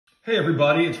Hey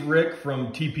everybody, it's Rick from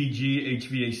TPG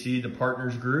HVAC, the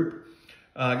Partners Group.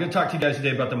 I'm going to talk to you guys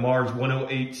today about the Mars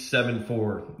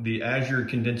 10874, the Azure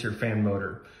Condenser Fan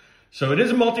motor. So it is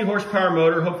a multi-horsepower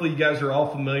motor. Hopefully you guys are all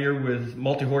familiar with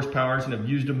multi-horsepowers and have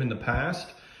used them in the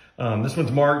past. This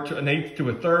one's marked an eighth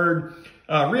to a third.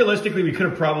 Realistically, we could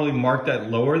have probably marked that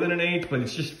lower than an eighth, but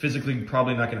it's just physically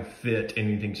probably not going to fit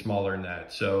anything smaller than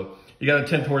that. So you got a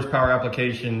 10th horsepower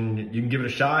application, you can give it a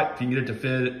shot. If you can get it to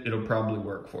fit, it'll probably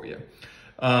work for you.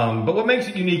 But what makes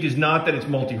it unique is not that it's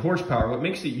multi-horsepower. What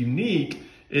makes it unique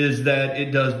is that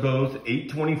it does both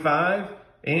 825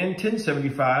 and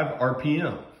 1075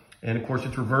 RPM. And of course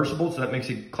it's reversible, so that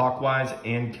makes it clockwise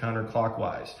and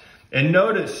counterclockwise. And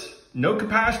notice, no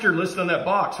capacitor listed on that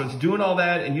box. So it's doing all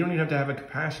that and you don't even have to have a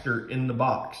capacitor in the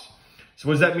box. So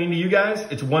what does that mean to you guys?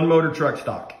 It's one motor truck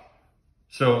stock.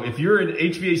 So if you're an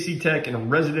HVAC tech in a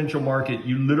residential market,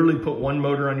 you literally put one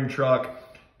motor on your truck.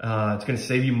 It's going to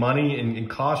save you money and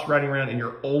cost riding around, and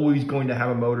you're always going to have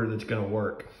a motor that's going to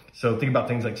work. So think about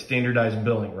things like standardized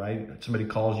billing, right? Somebody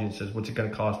calls you and says, what's it going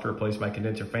to cost to replace my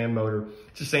condenser fan motor?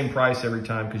 It's the same price every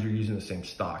time because you're using the same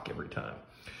stock every time.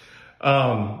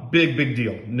 Big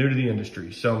deal, new to the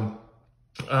industry. So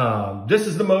this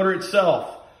is the motor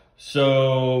itself.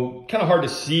 So kind of hard to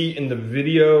see in the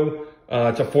video.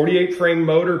 It's a 48 frame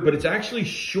motor, but it's actually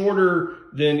shorter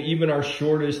than even our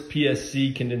shortest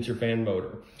PSC condenser fan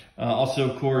motor. Also,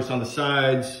 of course, on the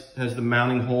sides has the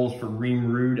mounting holes for ream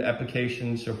rood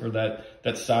applications. So for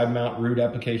that side mount rood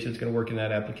application, it's going to work in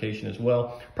that application as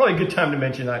well. Probably a good time to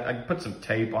mention, I put some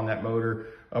tape on that motor.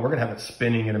 We're going to have it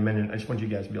spinning in a minute. I just want you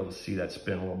guys to be able to see that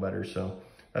spin a little better. So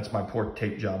that's my poor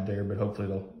tape job there, but hopefully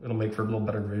it'll make for a little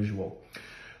better visual.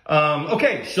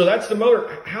 Okay, so that's the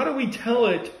motor. How do we tell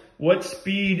it what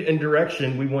speed and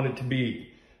direction we want it to be?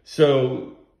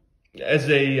 So as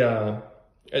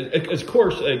of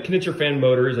course, a condenser fan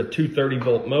motor is a 230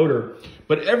 volt motor,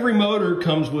 but every motor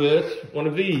comes with one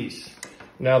of these.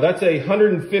 Now that's a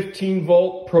 115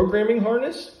 volt programming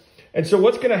harness. And so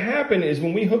what's going to happen is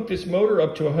when we hook this motor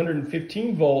up to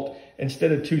 115 volt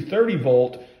instead of 230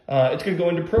 volt, it's going to go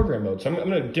into program mode. So I'm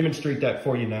going to demonstrate that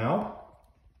for you now.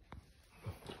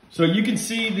 So you can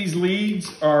see these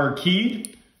leads are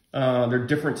keyed. They're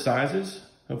different sizes.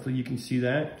 Hopefully you can see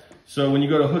that. So when you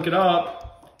go to hook it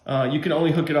up, you can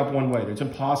only hook it up one way. It's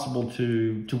impossible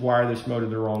to wire this motor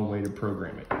the wrong way to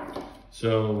program it.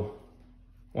 So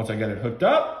once I got it hooked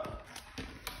up,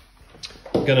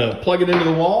 I'm gonna plug it into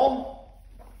the wall.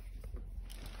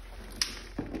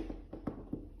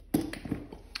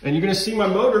 And you're gonna see my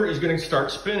motor is gonna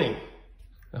start spinning.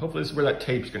 Now hopefully this is where that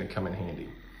tape's gonna come in handy.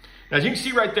 Now as you can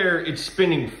see right there, it's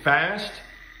spinning fast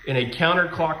in a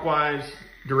counterclockwise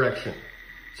direction.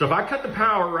 So if I cut the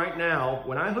power right now,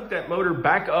 when I hook that motor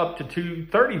back up to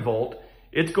 230 volt,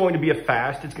 it's going to be it's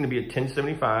going to be a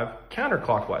 1075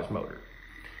 counterclockwise motor.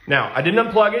 Now, I didn't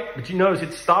unplug it, but you notice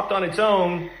it stopped on its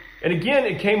own. And again,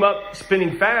 it came up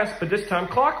spinning fast, but this time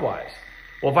clockwise.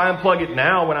 Well, if I unplug it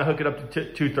now, when I hook it up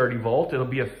to 230 volt, it'll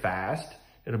be a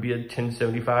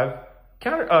 1075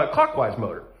 clockwise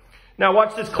motor. Now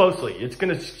watch this closely. It's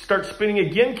going to start spinning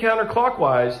again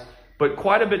counterclockwise, but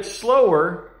quite a bit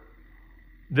slower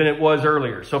than it was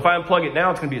earlier. So if I unplug it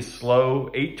now, it's going to be a slow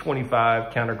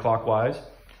 825 counterclockwise.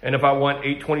 And if I want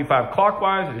 825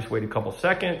 clockwise, I just wait a couple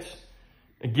seconds.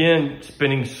 Again,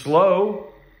 spinning slow,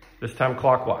 this time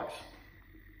clockwise.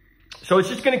 So it's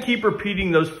just going to keep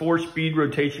repeating those 4-speed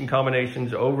rotation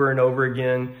combinations over and over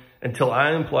again until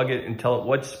I unplug it and tell it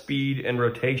what speed and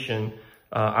rotation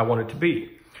I want it to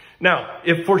be. Now,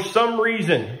 if for some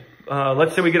reason,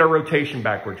 let's say we get our rotation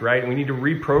backwards, right? And we need to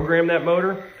reprogram that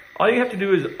motor. All you have to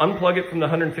do is unplug it from the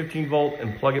 115 volt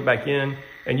and plug it back in,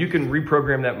 and you can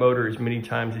reprogram that motor as many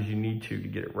times as you need to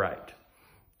get it right.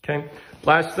 Okay,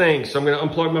 last thing, so I'm going to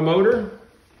unplug my motor.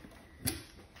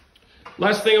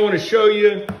 Last thing I want to show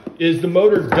you is the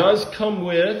motor does come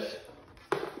with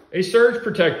a surge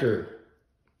protector.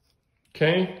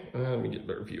 Okay, let me get a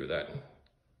better view of that.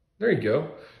 There you go.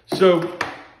 So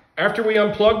after we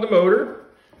unplug the motor,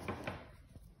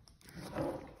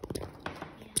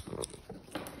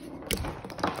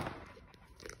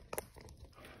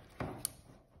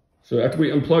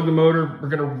 we're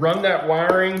going to run that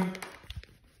wiring,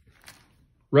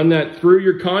 run that through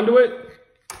your conduit,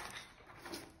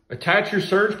 attach your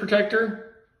surge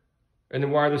protector, and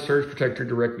then wire the surge protector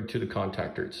directly to the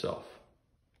contactor itself.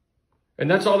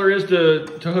 And that's all there is to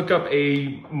hook up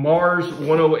a Mars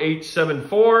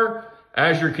 10874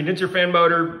 Azure condenser fan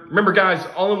motor. Remember guys,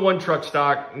 all in one truck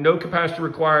stock, no capacitor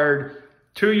required,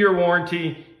 2-year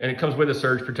warranty, and it comes with a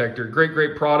surge protector.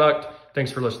 Great product.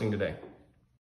 Thanks for listening today.